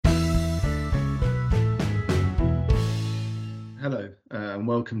Hello, and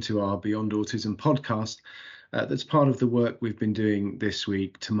welcome to our Beyond Autism podcast. That's part of the work we've been doing this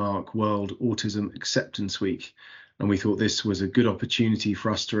week to mark World Autism Acceptance Week. And we thought this was a good opportunity for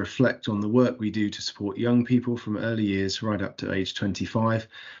us to reflect on the work we do to support young people from early years right up to age 25,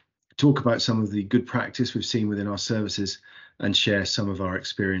 talk about some of the good practice we've seen within our services, and share some of our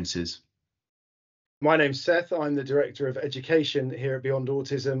experiences. My name's Seth. I'm the Director of Education here at Beyond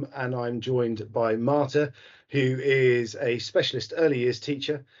Autism, and I'm joined by Marta, who is a specialist early years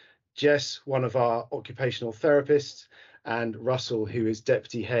teacher, Jess, one of our occupational therapists, and Russell, who is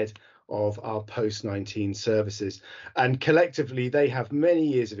Deputy Head of our post-19 services. And collectively, they have many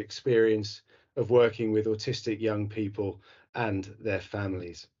years of experience of working with autistic young people and their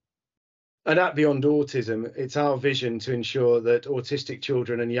families. And at Beyond Autism, it's our vision to ensure that autistic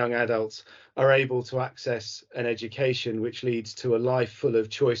children and young adults are able to access an education which leads to a life full of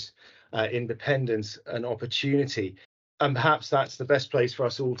choice, independence and opportunity. And perhaps that's the best place for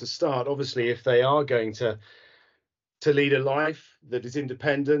us all to start. Obviously, if they are going to lead a life that is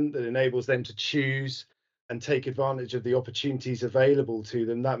independent, that enables them to choose and take advantage of the opportunities available to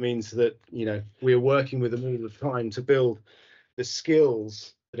them, that means that, we're working with them all the time to build the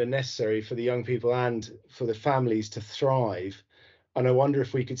skills that are necessary for the young people and for the families to thrive. And I wonder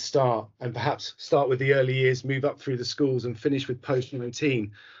if we could start with the early years, move up through the schools and finish with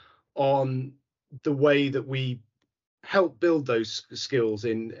post-19 on the way that we help build those skills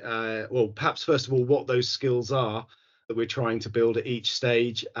perhaps first of all, what those skills are that we're trying to build at each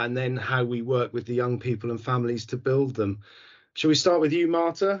stage, and then how we work with the young people and families to build them. Shall we start with you,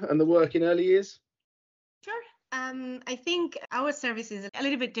 Marta, and the work in early years? Sure. I think our service is a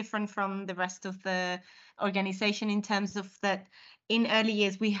little bit different from the rest of the organization in terms of that in early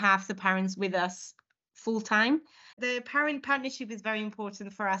years, we have the parents with us full time. The parent partnership is very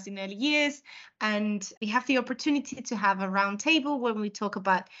important for us in early years, and we have the opportunity to have a round table where we talk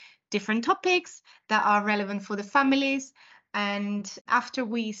about different topics that are relevant for the families. And after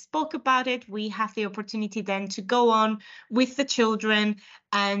we spoke about it, we have the opportunity then to go on with the children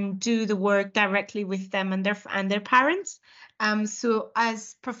and do the work directly with them and their parents. So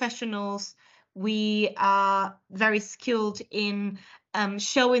as professionals, we are very skilled in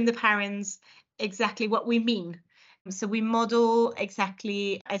showing the parents exactly what we mean. So we model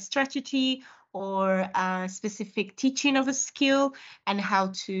exactly a strategy or a specific teaching of a skill and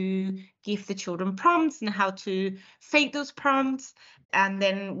how to give the children prompts and how to fake those prompts. And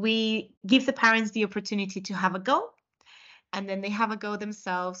then we give the parents the opportunity to have a go. And then they have a go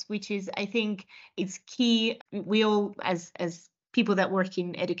themselves, which is, I think, it's key. We all, as people that work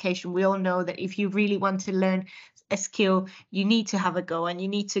in education, we all know that if you really want to learn a skill, you need to have a go and you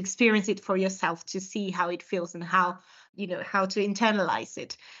need to experience it for yourself to see how it feels and how to internalize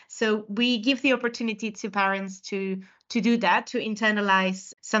it. So we give the opportunity to parents to do that, to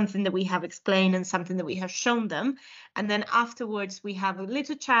internalize something that we have explained and something that we have shown them. And then afterwards, we have a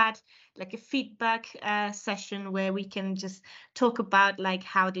little chat, like a feedback session where we can just talk about like,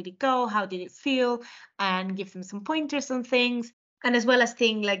 how did it go? How did it feel? And give them some pointers on things. And as well as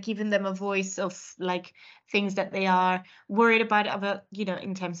giving them a voice of like things that they are worried about,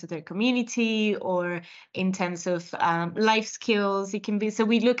 in terms of their community or in terms of life skills. It can be, so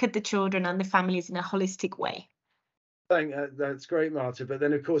we look at the children and the families in a holistic way. That's great, Marta. But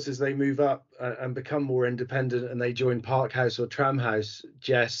then, of course, as they move up and become more independent and they join Park House or Tram House,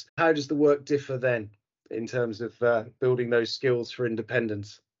 Jess, how does the work differ then in terms of building those skills for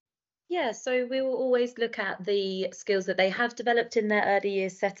independence? Yeah, so we will always look at the skills that they have developed in their early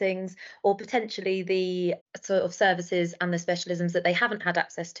years settings, or potentially the sort of services and the specialisms that they haven't had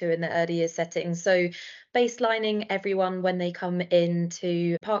access to in their early years settings. So baselining everyone when they come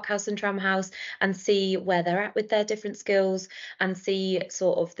into Park House and Tram House and see where they're at with their different skills and see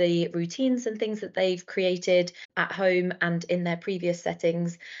sort of the routines and things that they've created at home and in their previous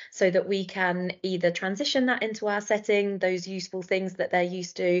settings, so that we can either transition that into our setting, those useful things that they're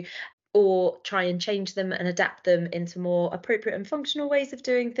used to, or try and change them and adapt them into more appropriate and functional ways of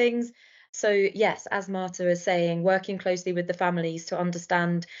doing things. So yes, as Marta is saying, working closely with the families to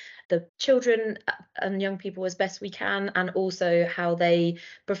understand the children and young people as best we can, and also how they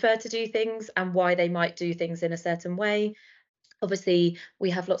prefer to do things and why they might do things in a certain way. Obviously, we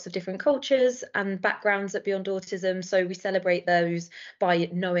have lots of different cultures and backgrounds at Beyond Autism, so we celebrate those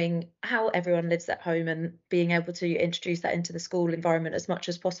by knowing how everyone lives at home and being able to introduce that into the school environment as much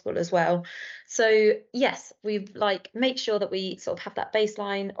as possible as well. So yes, we make sure that we sort of have that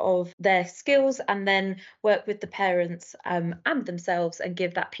baseline of their skills and then work with the parents and themselves and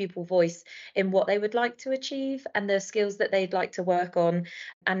give that pupil voice in what they would like to achieve and the skills that they'd like to work on.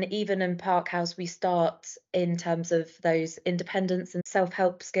 And even in Park House, we start in terms of those independence and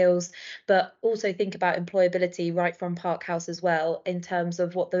self-help skills, but also think about employability right from Park House as well, in terms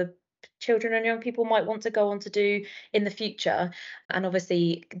of what the children and young people might want to go on to do in the future. And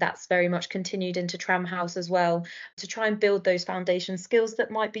obviously, that's very much continued into Tram House as well, to try and build those foundation skills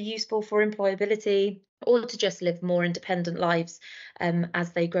that might be useful for employability or to just live more independent lives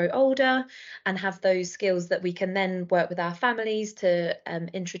as they grow older, and have those skills that we can then work with our families to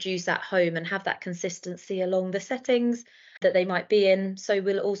introduce at home and have that consistency along the settings that they might be in. So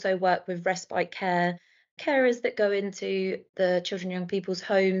we'll also work with respite care carers that go into the children and young people's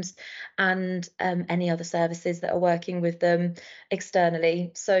homes, and any other services that are working with them externally.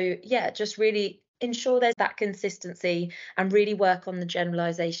 So yeah, just really ensure there's that consistency and really work on the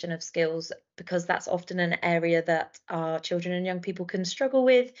generalization of skills, because that's often an area that our children and young people can struggle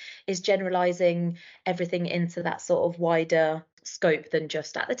with, is generalizing everything into that sort of wider scope than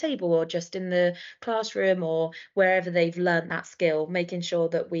just at the table or just in the classroom or wherever they've learned that skill, making sure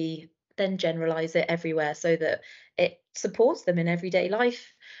that we then generalize it everywhere so that it supports them in everyday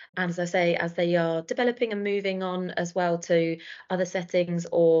life. And as I say, as they are developing and moving on as well to other settings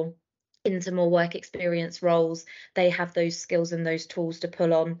or into more work experience roles, they have those skills and those tools to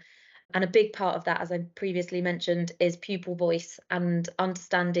pull on. And a big part of that, as I previously mentioned, is pupil voice and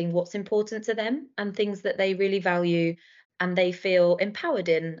understanding what's important to them and things that they really value and they feel empowered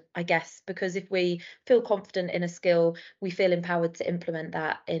in, I guess, because if we feel confident in a skill, we feel empowered to implement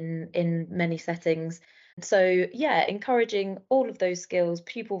that in many settings. So yeah, encouraging all of those skills,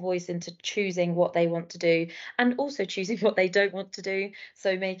 pupil voice into choosing what they want to do and also choosing what they don't want to do.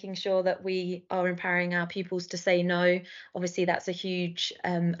 So making sure that we are empowering our pupils to say no. Obviously, that's a huge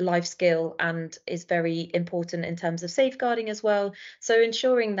life skill and is very important in terms of safeguarding as well. So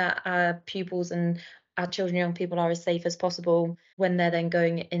ensuring that our pupils and our children and young people are as safe as possible when they're then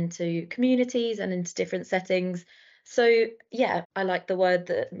going into communities and into different settings. So yeah, I like the word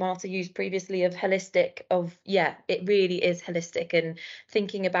that Marta used previously of holistic, of yeah, it really is holistic, and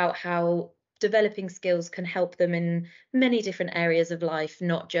thinking about how developing skills can help them in many different areas of life,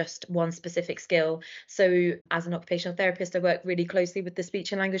 not just one specific skill. So as an occupational therapist, I work really closely with the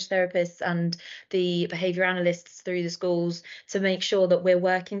speech and language therapists and the behaviour analysts through the schools to make sure that we're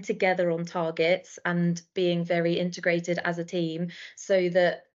working together on targets and being very integrated as a team so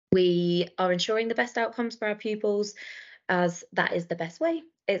that we are ensuring the best outcomes for our pupils, as that is the best way.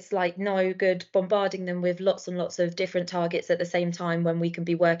 It's like no good bombarding them with lots and lots of different targets at the same time when we can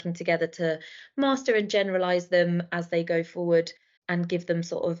be working together to master and generalize them as they go forward and give them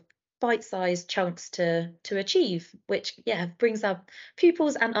sort of bite-sized chunks to achieve, which yeah brings our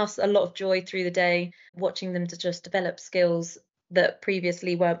pupils and us a lot of joy through the day, watching them to just develop skills that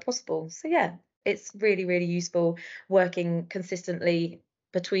previously weren't possible. So yeah, it's really, really useful working consistently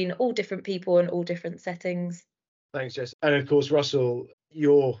between all different people and all different settings. Thanks, Jess. And of course, Russell,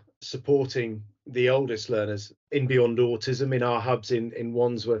 you're supporting the oldest learners in Beyond Autism in our hubs in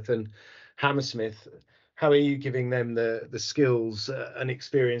Wandsworth and Hammersmith. How are you giving them the skills and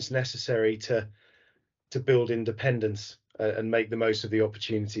experience necessary to build independence and make the most of the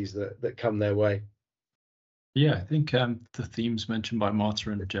opportunities that come their way? Yeah, I think the themes mentioned by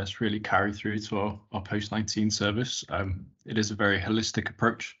Marta and Jess really carry through to our post-19 service. It is a very holistic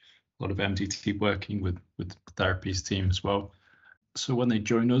approach, a lot of MDT working with the therapies team as well. So when they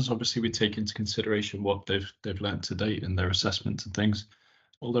join us, obviously we take into consideration what they've learned to date in their assessments and things.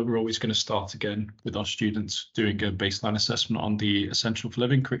 Although we're always going to start again with our students doing a baseline assessment on the Essential for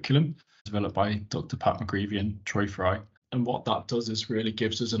Living curriculum developed by Dr. Pat McGreevy and Troy Fry. And what that does is really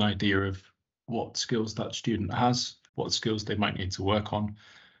gives us an idea of what skills that student has, what skills they might need to work on.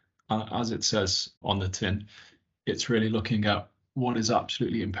 As it says on the tin, it's really looking at what is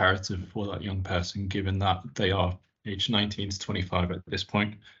absolutely imperative for that young person, given that they are age 19 to 25 at this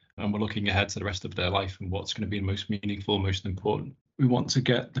point, and we're looking ahead to the rest of their life and what's going to be most meaningful, most important. We want to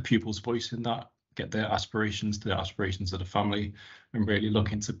get the pupil's voice in that, get their aspirations to the aspirations of the family, and really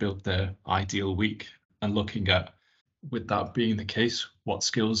looking to build their ideal week, and looking at, with that being the case, what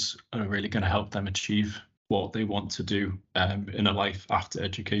skills are really going to help them achieve what they want to do in a life after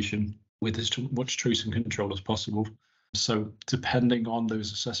education with as much choice and control as possible. So depending on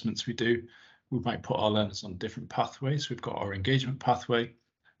those assessments we do, we might put our learners on different pathways. We've got our engagement pathway,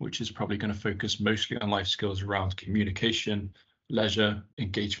 which is probably going to focus mostly on life skills around communication, leisure,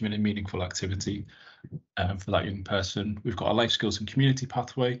 engagement and meaningful activity for that young person. We've got our life skills and community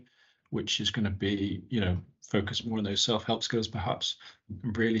pathway, which is going to be, focus more on those self-help skills perhaps,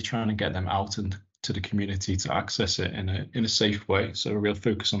 and really trying to get them out and to the community to access it in a safe way. So a real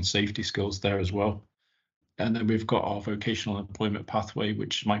focus on safety skills there as well. And then we've got our vocational employment pathway,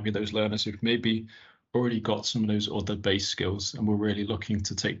 which might be those learners who've maybe already got some of those other base skills, and we're really looking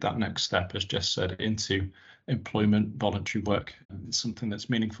to take that next step, as Jess said, into employment, voluntary work, and something that's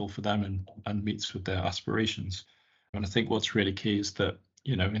meaningful for them and meets with their aspirations. And I think what's really key is that,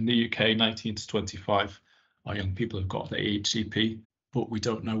 you know, in the UK, 19 to 25, our young people have got the AHCP, but we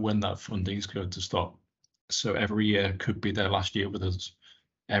don't know when that funding is going to stop. So every year could be their last year with us.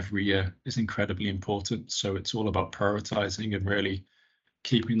 Every year is incredibly important. So it's all about prioritizing and really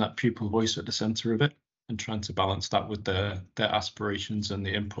keeping that pupil voice at the center of it and trying to balance that with their aspirations and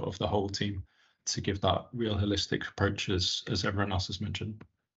the input of the whole team to give that real holistic approach, as everyone else has mentioned.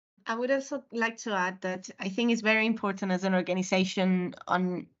 I would also like to add that I think it's very important as an organization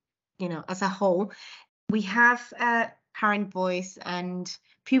as a whole, we have a parent voice and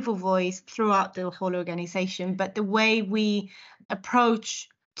pupil voice throughout the whole organization, but the way we approach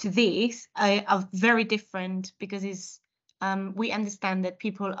to this are very different because we understand that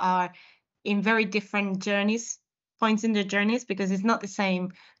people are in very different points in their journeys, because it's not the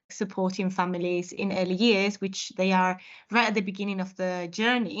same supporting families in early years, which they are right at the beginning of the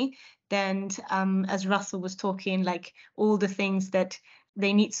journey, then as Russell was talking, like all the things that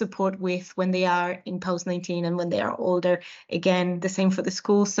they need support with when they are in post-19 and when they are older. Again, the same for the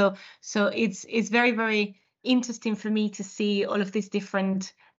school. So it's very, very interesting for me to see all of these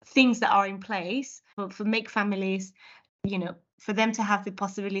different things that are in place for make families, for them to have the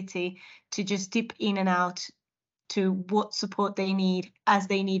possibility to just dip in and out to what support they need as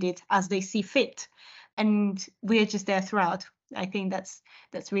they need it, as they see fit. And we're just there throughout. I think that's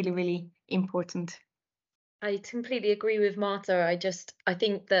really, really important. I completely agree with Marta. I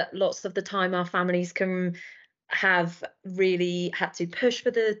think that lots of the time our families can have really had to push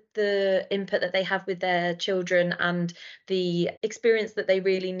for the input that they have with their children and the experience that they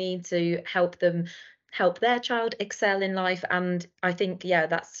really need to help their child excel in life. And I think, yeah,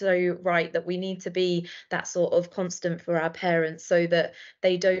 that's so right, that we need to be that sort of constant for our parents so that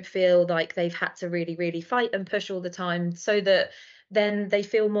they don't feel like they've had to really, really fight and push all the time, so that then they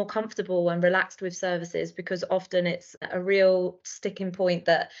feel more comfortable and relaxed with services, because often it's a real sticking point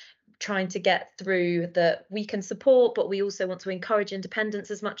that trying to get through that we can support, but we also want to encourage independence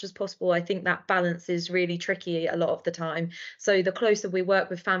as much as possible. I think that balance is really tricky a lot of the time. So the closer we work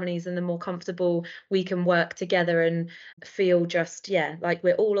with families and the more comfortable we can work together and feel just, like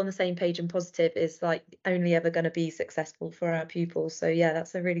we're all on the same page and positive, is like only ever going to be successful for our pupils. So yeah,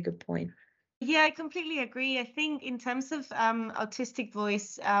 that's a really good point. Yeah, I completely agree. I think in terms of autistic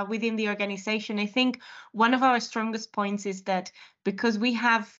voice within the organization, I think one of our strongest points is that because we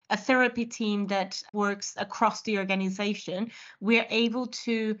have a therapy team that works across the organization, we're able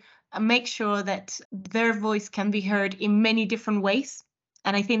to make sure that their voice can be heard in many different ways.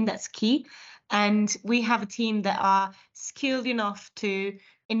 And I think that's key. And we have a team that are skilled enough to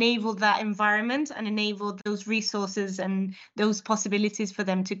enable that environment and enable those resources and those possibilities for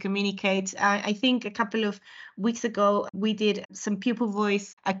them to communicate. I think a couple of weeks ago, we did some pupil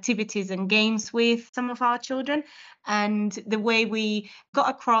voice activities and games with some of our children. And the way we got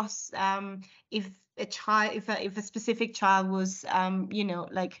across if a specific child was,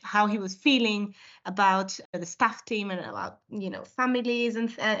 like how he was feeling about the staff team and about, families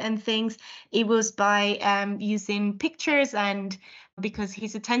and things, it was by using pictures, and because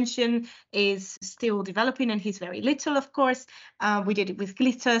his attention is still developing and he's very little, of course, we did it with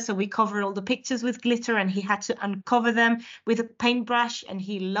glitter. So we covered all the pictures with glitter and he had to uncover them with a paintbrush, and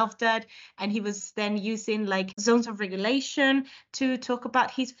he loved that. And he was then using like zones of regulation to talk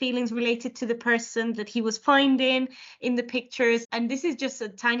about his feelings related to the person that he was finding in the pictures. And this is just a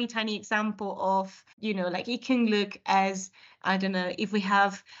tiny, tiny example of, like it can look as, I don't know, if we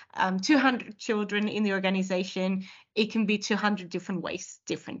have 200 children in the organization, it can be 200 different ways,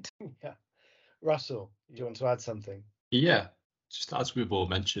 different. Yeah. Russell, do you want to add something? Yeah, just as we've all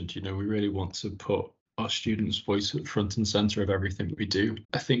mentioned, we really want to put our students' voice at front and center of everything we do.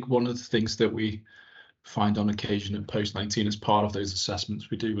 I think one of the things that we find on occasion at post-19 as part of those assessments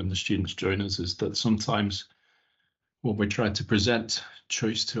we do when the students join us is that sometimes when we're trying to present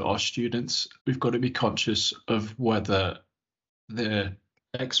choice to our students, we've got to be conscious of whether the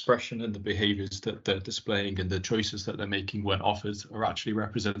expression and the behaviors that they're displaying and the choices that they're making when offered are actually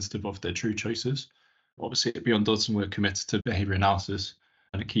representative of their true choices. Obviously, at Beyond Autism, we're committed to behavior analysis,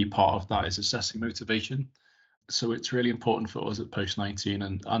 and a key part of that is assessing motivation. So it's really important for us at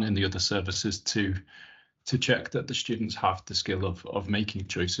post-19 and in the other services to to check that the students have the skill of making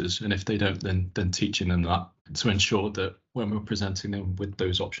choices, and if they don't, then teaching them that, to ensure that when we're presenting them with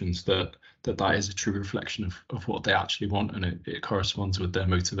those options, that is a true reflection of what they actually want, and it corresponds with their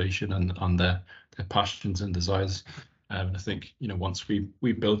motivation and their passions and desires. And I think, once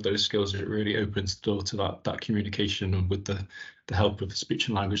we build those skills, it really opens the door to that communication, and with the help of a speech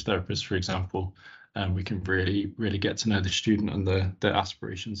and language therapist, for example, we can really get to know the student and their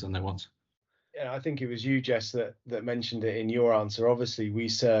aspirations and their wants. Yeah, I think it was you, Jess, that mentioned it in your answer. Obviously, we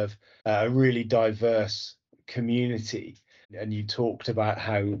serve a really diverse community, and you talked about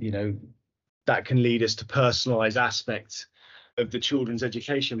how, that can lead us to personalised aspects of the children's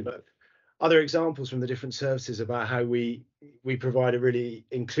education. But other examples from the different services about how we provide a really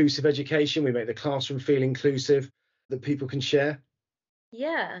inclusive education, we make the classroom feel inclusive, that people can share?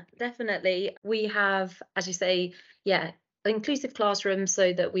 Yeah, definitely. We have, as you say, inclusive classrooms,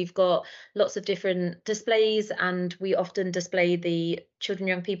 so that we've got lots of different displays, and we often display the children,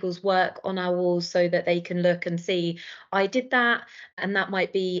 young people's work on our walls so that they can look and see, I did that. And that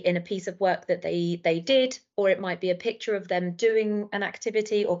might be in a piece of work that they did, or it might be a picture of them doing an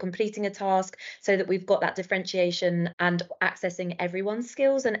activity or completing a task, so that we've got that differentiation, and accessing everyone's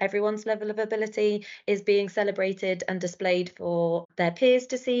skills and everyone's level of ability is being celebrated and displayed for their peers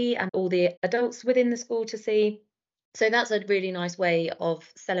to see and all the adults within the school to see. So that's a really nice way of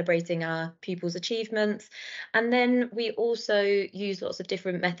celebrating our pupils' achievements. And then we also use lots of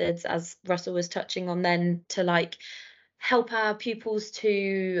different methods, as Russell was touching on then, to help our pupils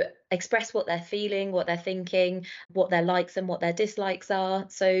to express what they're feeling, what they're thinking, what their likes and what their dislikes are.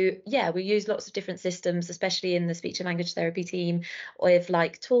 So we use lots of different systems, especially in the speech and language therapy team, with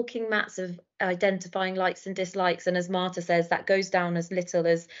talking mats of identifying likes and dislikes. And as Marta says, that goes down as little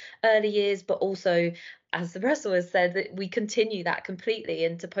as early years, but also, as Russell has said, that we continue that completely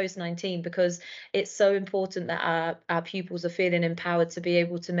into post-19, because it's so important that our pupils are feeling empowered to be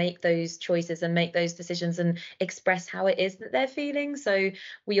able to make those choices and make those decisions and express how it is that they're feeling. So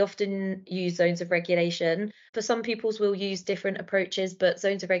we often use zones of regulation. For some pupils, we'll use different approaches, but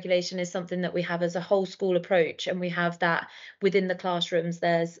zones of regulation is something that we have as a whole school approach, and we have that within the classrooms.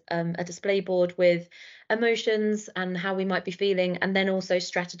 There's a display board with emotions and how we might be feeling, and then also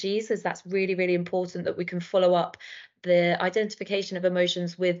strategies, as that's really, really important that we can follow up the identification of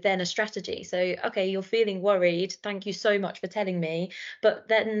emotions with then a strategy. So, okay, you're feeling worried. Thank you so much for telling me. But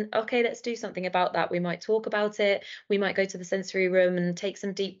then, okay, let's do something about that. We might talk about it. We might go to the sensory room and take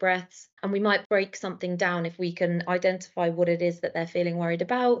some deep breaths, and we might break something down if we can identify what it is that they're feeling worried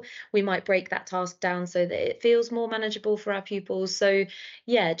about. We might break that task down so that it feels more manageable for our pupils. So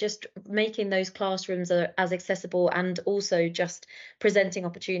just making those classrooms as accessible, and also just presenting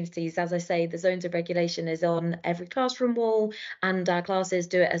opportunities. As I say, the zones of regulation is on every classroom wall, and our classes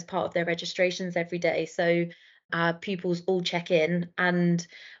do it as part of their registrations every day. So our pupils all check in, and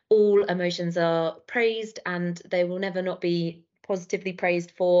all emotions are praised, and they will never not be positively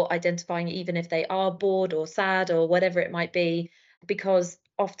praised for identifying, even if they are bored or sad or whatever it might be, because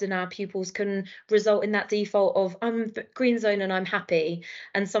often our pupils can result in that default of, I'm green zone and I'm happy.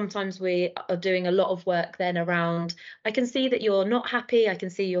 And sometimes we are doing a lot of work then around, I can see that you're not happy, I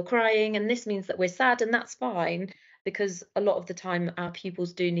can see you're crying, and this means that we're sad, and that's fine. Because a lot of the time our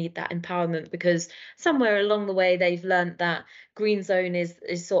pupils do need that empowerment, because somewhere along the way they've learned that green zone is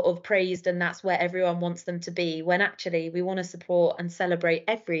sort of praised, and that's where everyone wants them to be, when actually we want to support and celebrate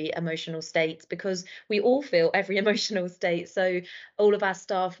every emotional state, because we all feel every emotional state. So all of our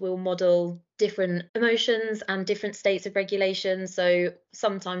staff will model different emotions and different states of regulation. So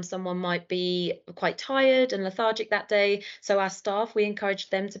sometimes someone might be quite tired and lethargic that day. So our staff, we encourage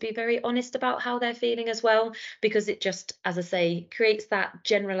them to be very honest about how they're feeling as well, because it just, as I say, creates that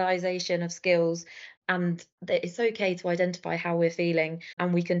generalization of skills. And it's okay to identify how we're feeling,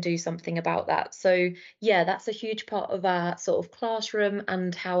 and we can do something about that. So that's a huge part of our sort of classroom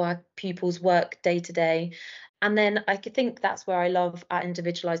and how our pupils work day to day. And then I think that's where I love our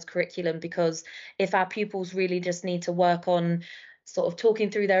individualized curriculum, because if our pupils really just need to work on sort of talking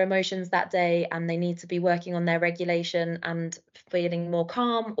through their emotions that day, and they need to be working on their regulation and feeling more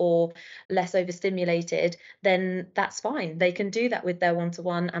calm or less overstimulated, then that's fine. They can do that with their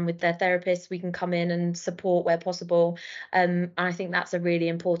one-to-one, and with their therapist we can come in and support where possible. And I think that's a really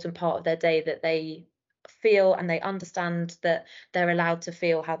important part of their day, that they feel and they understand that they're allowed to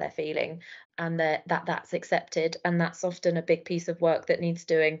feel how they're feeling, and that's accepted. And that's often a big piece of work that needs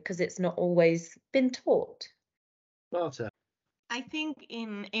doing, because it's not always been taught. Marta? I think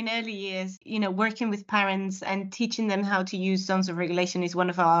in early years, working with parents and teaching them how to use zones of regulation is one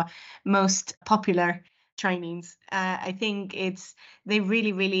of our most popular trainings. I think they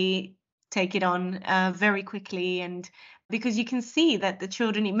really, really take it on very quickly, and because you can see that the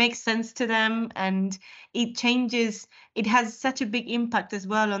children, it makes sense to them, and it changes. It has such a big impact as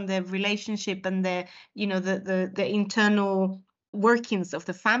well on their relationship and the the internal workings of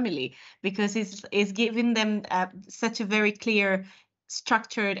the family, because it's giving them such a very clear,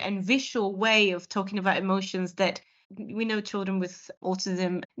 structured and visual way of talking about emotions, that we know children with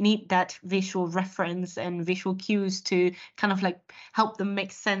autism need that visual reference and visual cues to kind of like help them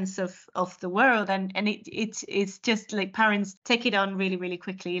make sense of the world, and it's just like parents take it on really, really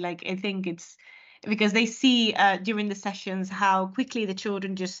quickly. Like, I think it's because they see during the sessions how quickly the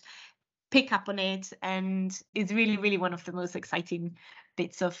children just pick up on it, and it's really, really one of the most exciting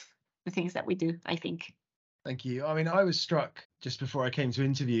bits of the things that we do, I think. Thank you. I mean, I was struck just before I came to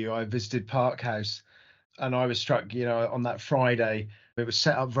interview. I visited Park House, and I was struck, on that Friday, it was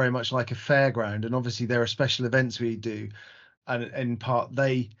set up very much like a fairground. And obviously there are special events we do, and in part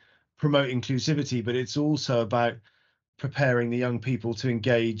they promote inclusivity, but it's also about preparing the young people to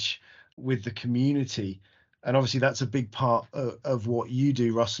engage with the community. And obviously that's a big part of what you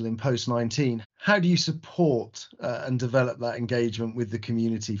do, Russell, in Post-19. How do you support and develop that engagement with the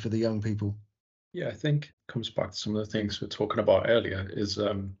community for the young people? Yeah, I think it comes back to some of the things we were talking about earlier, is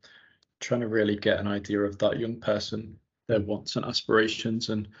trying to really get an idea of that young person, their wants and aspirations,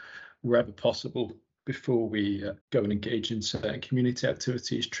 and wherever possible, before we go and engage in certain community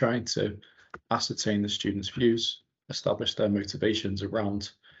activities, trying to ascertain the students' views, establish their motivations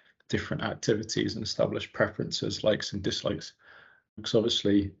around different activities, and establish preferences, likes and dislikes. Because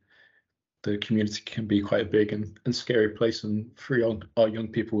obviously the community can be quite a big and scary place, and for our young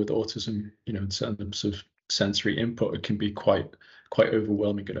people with autism, in terms of sensory input, it can be quite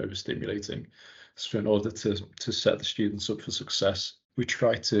overwhelming and overstimulating. So in order to set the students up for success, we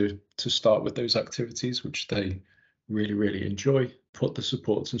try to start with those activities which they really, really enjoy, put the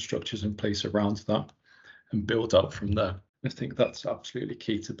supports and structures in place around that, and build up from there. I think that's absolutely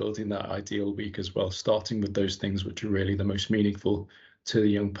key to building that ideal week as well, starting with those things which are really the most meaningful to the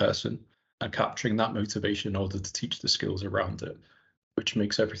young person, and capturing that motivation in order to teach the skills around it, which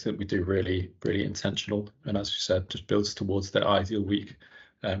makes everything we do really, really intentional. And as you said, just builds towards the ideal week,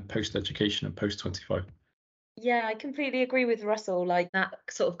 post-education and post-25. Yeah, I completely agree with Russell. Like, that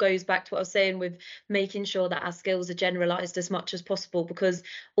sort of goes back to what I was saying with making sure that our skills are generalized as much as possible, because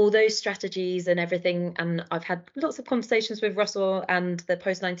all those strategies and everything, and I've had lots of conversations with Russell and the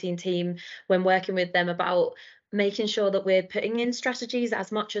Post-19 team when working with them about making sure that we're putting in strategies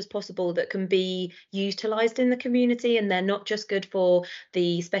as much as possible that can be utilized in the community, and they're not just good for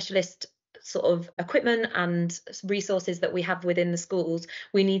the specialist sort of equipment and resources that we have within the schools.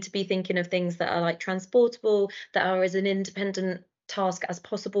 We need to be thinking of things that are like transportable, that are as an independent task as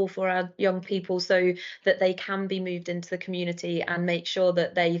possible for our young people, so that they can be moved into the community, and make sure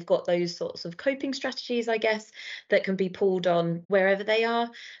that they've got those sorts of coping strategies, I guess, that can be pulled on wherever they are,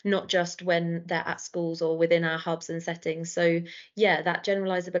 not just when they're at schools or within our hubs and settings. So yeah, that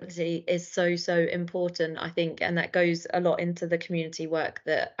generalizability is so important, I think, and that goes a lot into the community work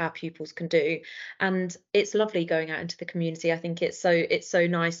that our pupils can do. And it's lovely going out into the community. I think it's so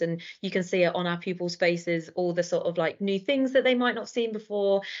nice, and you can see it on our pupils' faces, all the sort of like new things that they might not seen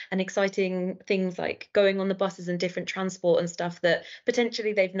before, and exciting things like going on the buses and different transport and stuff that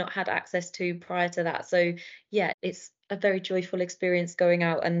potentially they've not had access to prior to that. So yeah, it's a very joyful experience going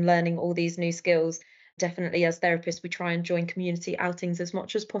out and learning all these new skills. Definitely, as therapists, we try and join community outings as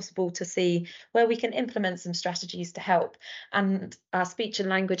much as possible to see where we can implement some strategies to help. And our speech and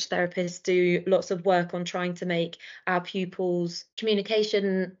language therapists do lots of work on trying to make our pupils'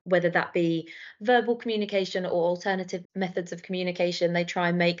 communication, whether that be verbal communication or alternative methods of communication, they try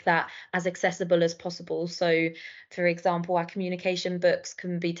and make that as accessible as possible. So, for example, our communication books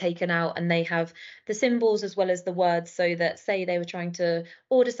can be taken out and they have the symbols as well as the words, so that, say they were trying to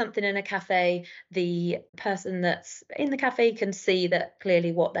order something in a cafe, the person that's in the cafe can see that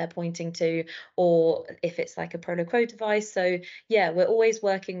clearly what they're pointing to, or if it's like a Prolo Quo device. So yeah, we're always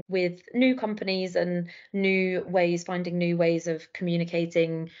working with new companies and finding new ways of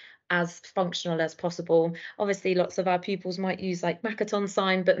communicating as functional as possible. Obviously, lots of our pupils might use like Makaton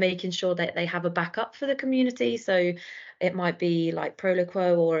sign, but making sure that they have a backup for the community. So it might be like Prolo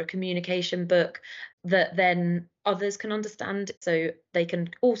Quo or a communication book that then others can understand, so they can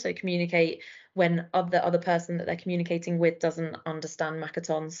also communicate when the other person that they're communicating with doesn't understand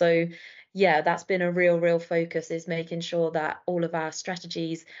Makaton. So yeah, that's been a real focus, is making sure that all of our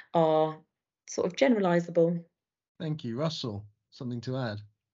strategies are sort of generalizable. Thank you. Russell, something to add?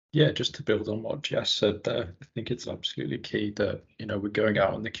 Yeah, just to build on what Jess said there, I think it's absolutely key that, we're going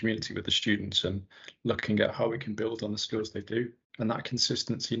out in the community with the students and looking at how we can build on the skills they do. And that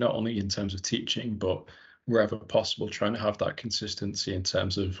consistency, not only in terms of teaching, but wherever possible, trying to have that consistency in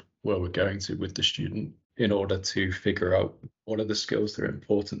terms of where we're going to with the student in order to figure out what are the skills that are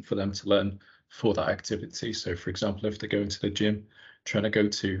important for them to learn for that activity. So, for example, if they're going to the gym, trying to go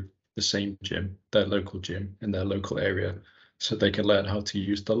to the same gym, their local gym in their local area, so they can learn how to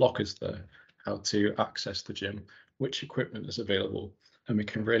use the lockers there, how to access the gym, which equipment is available. And we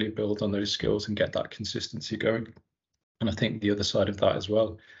can really build on those skills and get that consistency going. And I think the other side of that as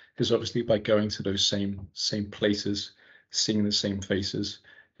well is obviously by going to those same places, seeing the same faces,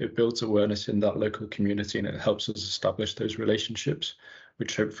 it builds awareness in that local community, and it helps us establish those relationships,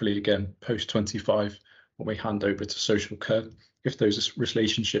 which hopefully, again, post 25, when we hand over to social care, if those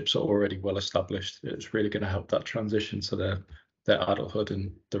relationships are already well established, it's really going to help that transition to their adulthood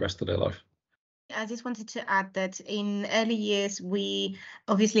and the rest of their life. I just wanted to add that in early years, we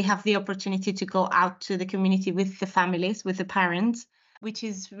obviously have the opportunity to go out to the community with the families, with the parents, which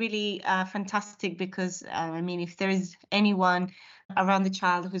is really fantastic because, I mean, if there is anyone around the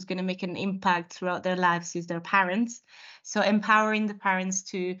child who's going to make an impact throughout their lives, is their parents. So empowering the parents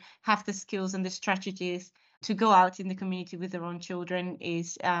to have the skills and the strategies to go out in the community with their own children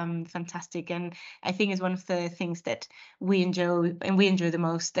is fantastic, and I think is one of the things that we enjoy the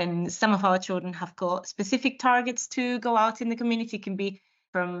most. And some of our children have got specific targets to go out in the community. It can be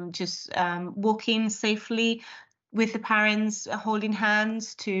from just walking safely with the parents, holding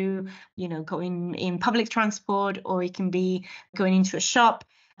hands, to going in public transport, or it can be going into a shop.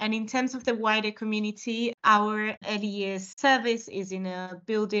 And in terms of the wider community, our early years service is in a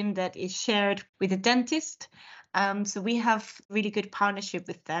building that is shared with a dentist. So we have really good partnership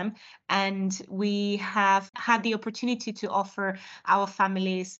with them, and we have had the opportunity to offer our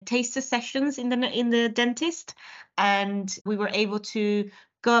families taster sessions in the dentist, and we were able to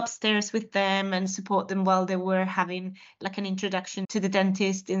go upstairs with them and support them while they were having like an introduction to the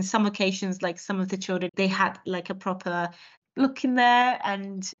dentist. In some occasions, like some of the children, they had like a proper look in there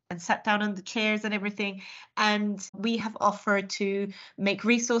and sat down on the chairs and everything. And we have offered to make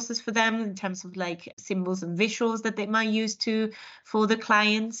resources for them in terms of like symbols and visuals that they might use for the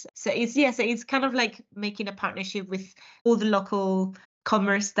clients. So it's kind of like making a partnership with all the local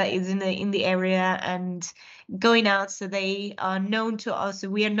commerce that is in the area, and going out so they are known to us, so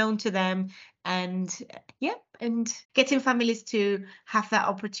we are known to them, and getting families to have that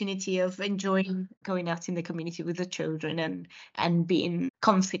opportunity of enjoying going out in the community with the children and being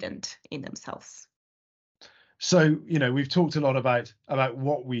confident in themselves. So, we've talked a lot about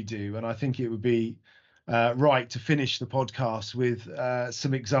what we do, and I think it would be right to finish the podcast with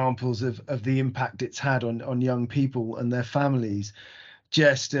some examples of the impact it's had on young people and their families.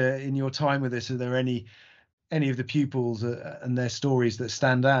 Jess, in your time with us, are there any of the pupils and their stories that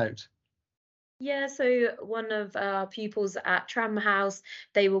stand out? Yeah, so one of our pupils at Tram House,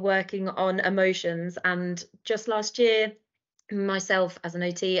 they were working on emotions, and just last year, myself as an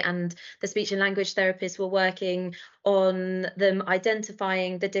OT and the speech and language therapist were working on them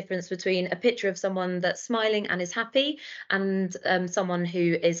identifying the difference between a picture of someone that's smiling and is happy and someone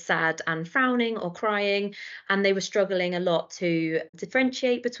who is sad and frowning or crying. And they were struggling a lot to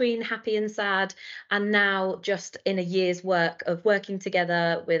differentiate between happy and sad. And now, just in a year's work of working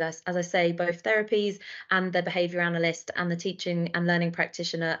together with us, as I say, both therapies and the behaviour analyst and the teaching and learning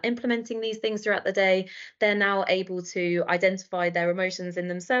practitioner implementing these things throughout the day, they're now able to identify their emotions in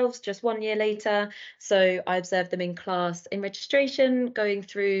themselves just 1 year later. So I observed them in class in registration, going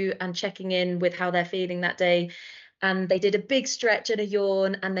through and checking in with how they're feeling that day. And they did a big stretch and a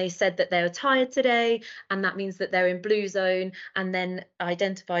yawn, and they said that they were tired today, and that means that they're in blue zone, and then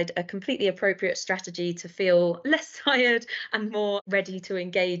identified a completely appropriate strategy to feel less tired and more ready to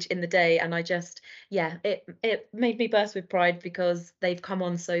engage in the day. And I just, it made me burst with pride, because they've come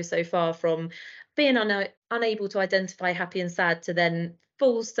on so far from being unable to identify happy and sad to then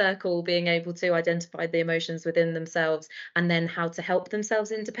full circle being able to identify the emotions within themselves, and then how to help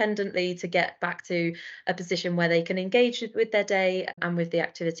themselves independently to get back to a position where they can engage with their day and with the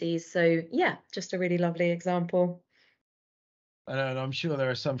activities. So yeah, just a really lovely example. And I'm sure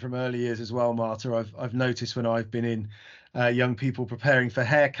there are some from early years as well, Marta. I've noticed when I've been in young people preparing for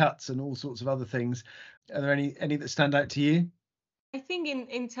haircuts and all sorts of other things. Are there any that stand out to you? I think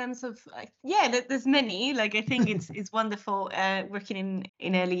in terms of there's many. Like, I think it's wonderful working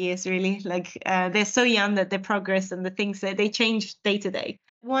in early years, really. Like, they're so young that their progress and the things that they change day to day.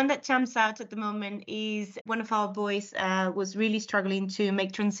 One that jumps out at the moment is one of our boys was really struggling to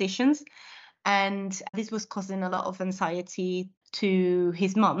make transitions, and this was causing a lot of anxiety to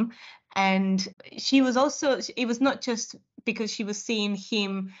his mum. And she was also, it was not just because she was seeing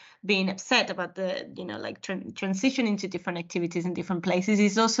him being upset about the, like transition into different activities in different places,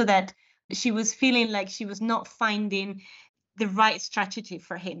 is also that she was feeling like she was not finding the right strategy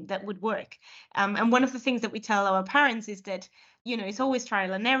for him that would work. And one of the things that we tell our parents is that, it's always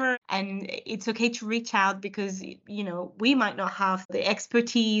trial and error, and it's okay to reach out because, we might not have the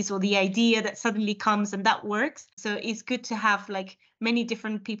expertise or the idea that suddenly comes and that works. So it's good to have like many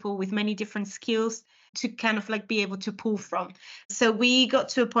different people with many different skills to kind of like be able to pull from. So we got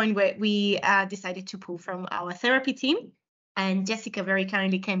to a point where we decided to pull from our therapy team. And Jessica very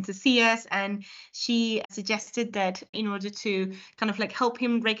kindly came to see us, and she suggested that in order to kind of like help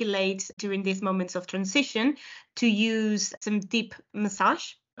him regulate during these moments of transition, to use some deep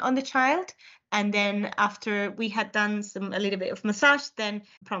massage on the child. And then after we had done a little bit of massage, then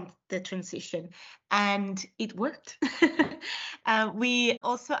prompt the transition. And it worked. We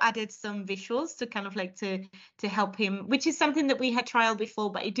also added some visuals to kind of like to help him, which is something that we had trialed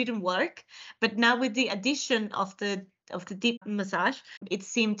before, but it didn't work. But now with the addition of the deep massage, it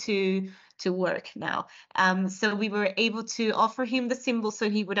seemed to work now. So we were able to offer him the symbol so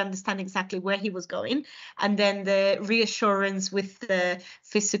he would understand exactly where he was going, and then the reassurance with the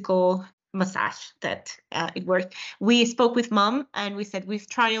physical massage that it worked. We spoke with mom and we said, we've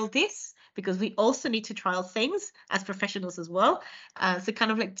trialed this because we also need to trial things as professionals as well. So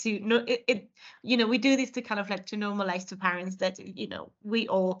kind of like to know it, we do this to kind of like to normalize to parents that, we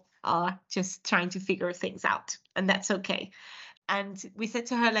all are just trying to figure things out, and that's okay. And we said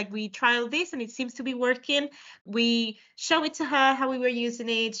to her, like, we trialed this and it seems to be working. We show it to her how we were using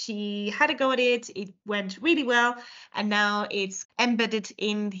it. She had a go at it. It went really well. And now it's embedded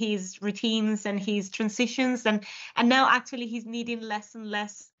in his routines and his transitions. And now actually he's needing less and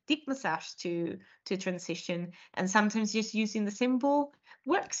less deep massage to transition. And sometimes just using the symbol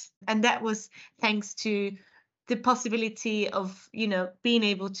works. And that was thanks to the possibility of, being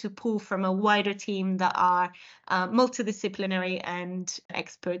able to pull from a wider team that are multidisciplinary and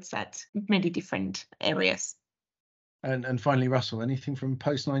experts at many different areas. And finally, Russell, anything from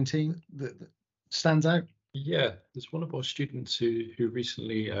post-19 that stands out? Yeah, there's one of our students who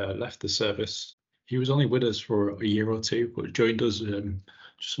recently left the service. He was only with us for a year or two, but joined us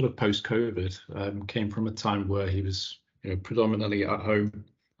just sort of post-COVID. Came from a time where he was predominantly at home,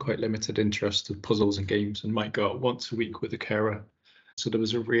 quite limited interest of puzzles and games, and might go out once a week with a carer. So there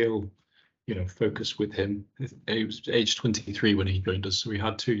was a real, focus with him. He was age 23 when he joined us, so we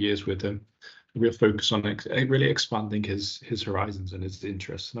had 2 years with him. A real focus on really expanding his horizons and his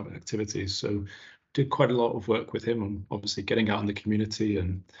interests and activities. So did quite a lot of work with him on obviously getting out in the community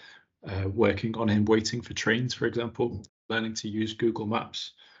and working on him waiting for trains, for example, learning to use Google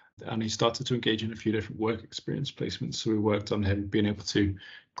Maps. And he started to engage in a few different work experience placements. So we worked on him being able to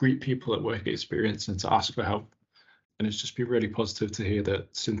greet people at work experience and to ask for help. And it's just been really positive to hear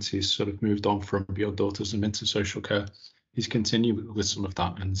that since he's sort of moved on from beyond autism into social care, he's continued with some of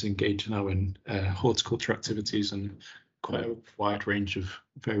that and is engaged now in horticulture activities and quite a wide range of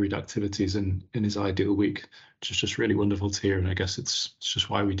varied activities in his ideal week, which is just really wonderful to hear. And I guess it's just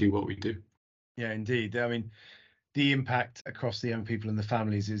why we do what we do. Yeah, indeed. I mean, the impact across the young people and the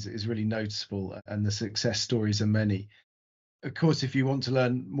families is really noticeable, and the success stories are many. Of course, if you want to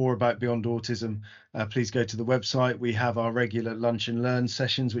learn more about Beyond Autism, please go to the website. We have our regular lunch and learn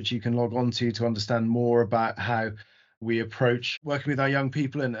sessions, which you can log on to understand more about how we approach working with our young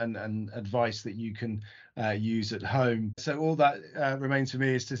people and advice that you can use at home. So all that remains for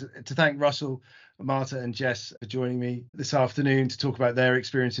me is to thank Russell, Marta and Jess for joining me this afternoon to talk about their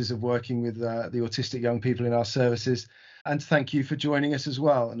experiences of working with the autistic young people in our services, and to thank you for joining us as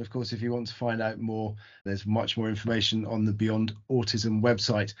well. And of course, if you want to find out more, there's much more information on the Beyond Autism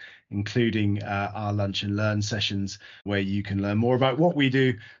website, including our lunch and learn sessions, where you can learn more about what we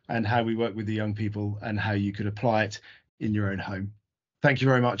do and how we work with the young people and how you could apply it in your own home. Thank you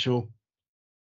very much all.